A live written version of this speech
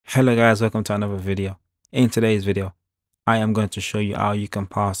Hello guys, welcome to another video. In today's video, I am going to show you how you can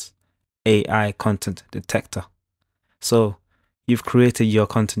pass AI content detector. So you've created your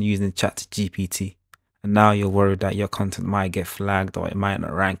content using ChatGPT and now you're worried that your content might get flagged or it might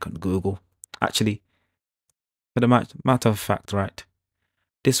not rank on Google. Actually, for the matter of fact, right,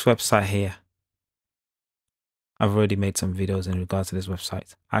 this website here, I've already made some videos in regards to this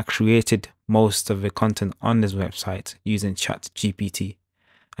website. I created most of the content on this website using ChatGPT.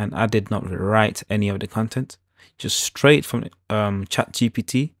 And I did not write any of the content, just straight from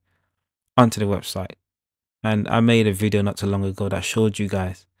ChatGPT onto the website. And I made a video not too long ago that showed you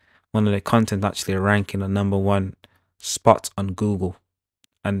guys one of the content actually ranking the #1 spot on Google,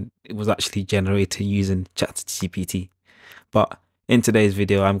 and it was actually generated using ChatGPT. But in today's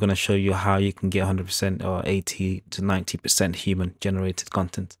video, I'm going to show you how you can get 100% or 80 to 90% human generated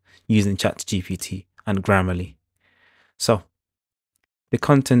content using ChatGPT and Grammarly. So the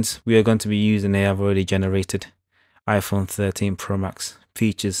content we are going to be using here, I've already generated iPhone 13 Pro Max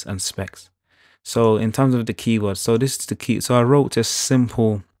features and specs. So in terms of the keywords, so this is the key. So I wrote a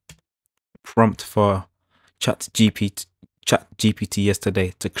simple prompt for ChatGPT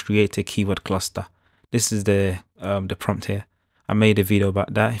yesterday to create a keyword cluster. This is the prompt here. I made a video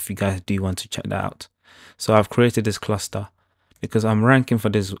about that if you guys do want to check that out. So I've created this cluster because I'm ranking for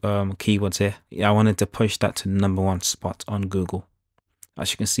these keywords here. I wanted to push that to #1 spot on Google. As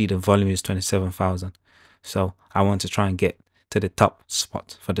you can see, the volume is 27,000. So I want to try and get to the top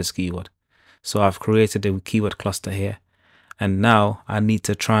spot for this keyword. So I've created a keyword cluster here. And now I need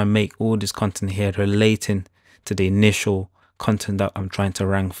to try and make all this content here relating to the initial content that I'm trying to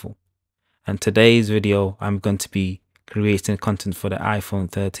rank for. And today's video, I'm going to be creating content for the iPhone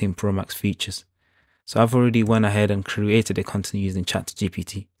 13 Pro Max features. So I've already went ahead and created the content using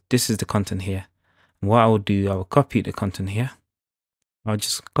ChatGPT. This is the content here. And what I will do, I will copy the content here. I'll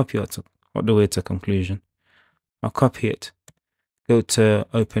just copy it all the way to conclusion. I'll copy it, go to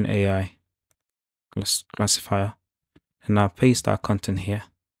OpenAI classifier, and I'll paste our content here,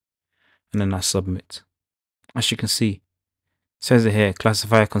 and then I submit. As you can see, it says it here,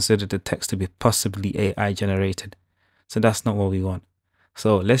 classifier considered the text to be possibly AI generated. So that's not what we want.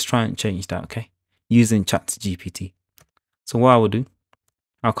 So let's try and change that, okay? Using ChatGPT. So what I will do,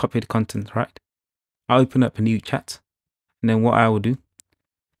 I'll copy the content, right? I'll open up a new chat, and then what I will do,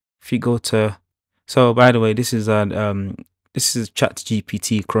 if you go to, so by the way, this is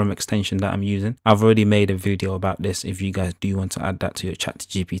ChatGPT Chrome extension that I'm using. I've already made a video about this if you guys do want to add that to your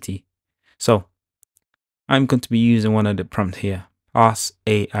ChatGPT. So I'm going to be using one of the prompts here, Ask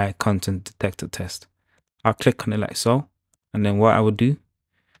AI Content Detector Test. I'll click on it like so, and then what I will do,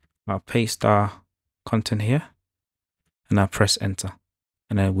 I'll paste our content here, and I'll press enter,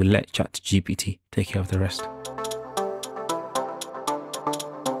 and then we'll let ChatGPT take care of the rest.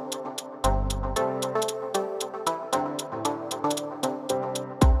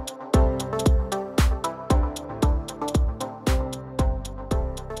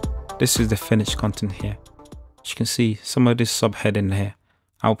 This is the finished content here. As you can see, some of this subheading here,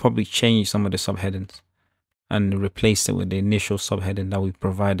 I'll probably change some of the subheadings and replace it with the initial subheading that we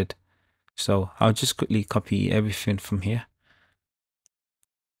provided. So I'll just quickly copy everything from here.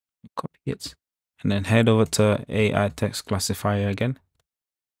 Copy it. And then head over to AI text classifier again.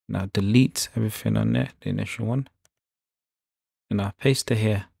 Now delete everything on there, the initial one. And I'll paste it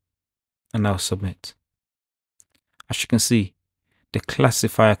here. And I'll submit. As you can see, the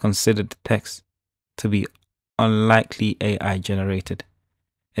classifier considered the text to be unlikely AI generated,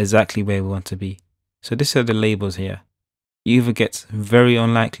 exactly where we want to be. So these are the labels here. You either get very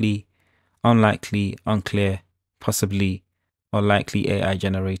unlikely, unlikely, unclear, possibly, or likely AI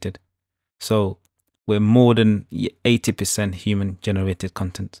generated. So we're more than 80% human generated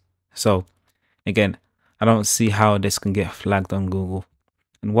content. So again, I don't see how this can get flagged on Google.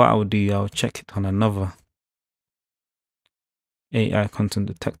 And what I will do, I'll check it on another AI content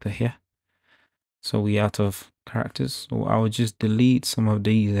detector here. So we out of characters. So I will just delete some of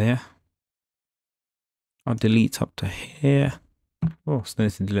these here. I'll delete up to here. Oh, so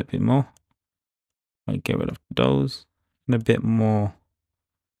let's delete a bit more. I'll get rid of those and a bit more.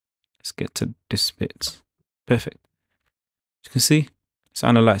 Let's get to this bit. Perfect. As you can see, it's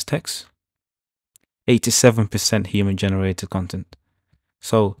analyzed text. 87% human generated content.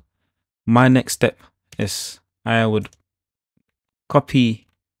 So my next step is I would copy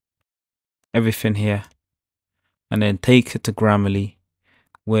everything here and then take it to Grammarly,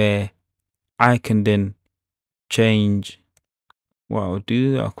 where I can then change. What I'll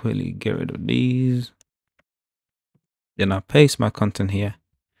do, I'll quickly get rid of these. Then I'll paste my content here.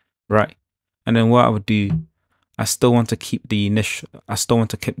 Right. And then what I would do, I still want to keep the initial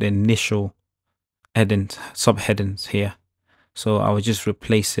headings, subheadings here. So I will just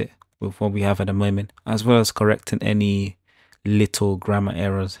replace it with what we have at the moment, as well as correcting any little grammar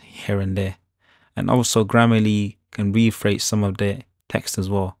errors here and there. And also Grammarly can rephrase some of the text as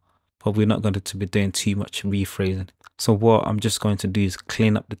well, but we're not going to be doing too much rephrasing. So what I'm just going to do is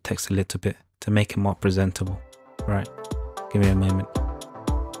clean up the text a little bit to make it more presentable. Right, give me a moment.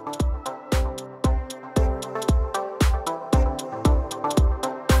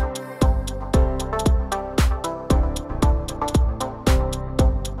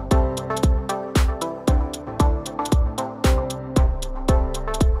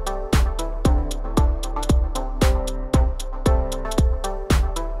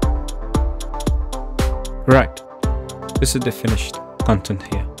 Right, this is the finished content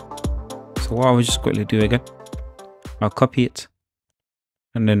here. So what I will just quickly do again, I'll copy it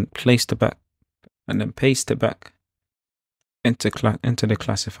and then place the back and then paste it back into the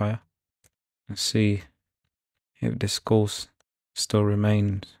classifier and see if this goes still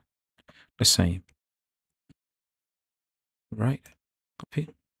remains the same. Right, copy.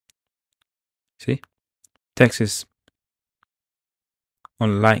 See, text is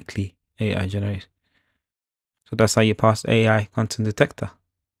unlikely AI generated. So that's how you pass AI content detector.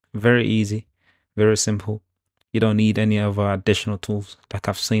 Very easy, very simple. You don't need any other additional tools. Like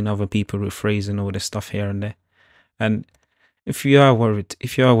I've seen other people rephrasing all this stuff here and there. And if you are worried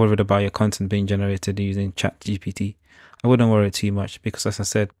about your content being generated using ChatGPT, I wouldn't worry too much, because as I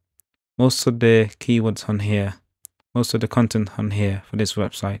said, most of the keywords on here, most of the content on here for this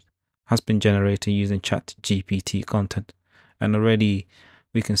website has been generated using ChatGPT content. And already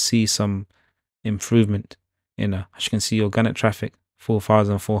we can see some improvement in, as you can see, organic traffic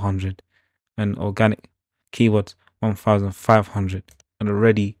 4,400 and organic keywords 1,500. And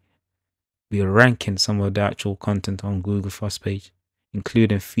already we are ranking some of the actual content on Google first page,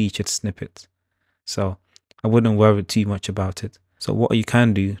 including featured snippets. So I wouldn't worry too much about it. So what you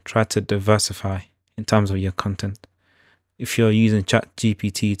can do, try to diversify in terms of your content. If you're using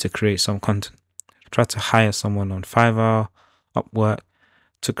ChatGPT to create some content, try to hire someone on Fiverr, Upwork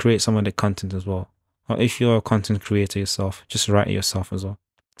to create some of the content as well. Or if you're a content creator yourself, just write it yourself as well.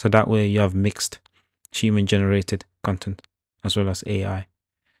 So that way you have mixed human generated content as well as AI.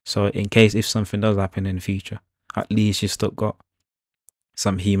 So in case if something does happen in the future, at least you've still got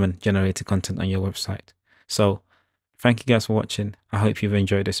some human generated content on your website. So thank you guys for watching. I hope you've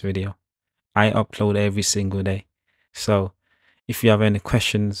enjoyed this video. I upload every single day. So if you have any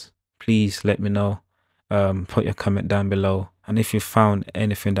questions, please let me know. Put your comment down below. And if you found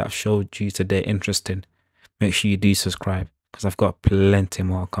anything that I've showed you today interesting, make sure you do subscribe, because I've got plenty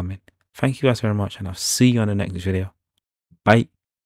more coming. Thank you guys very much, and I'll see you on the next video. Bye.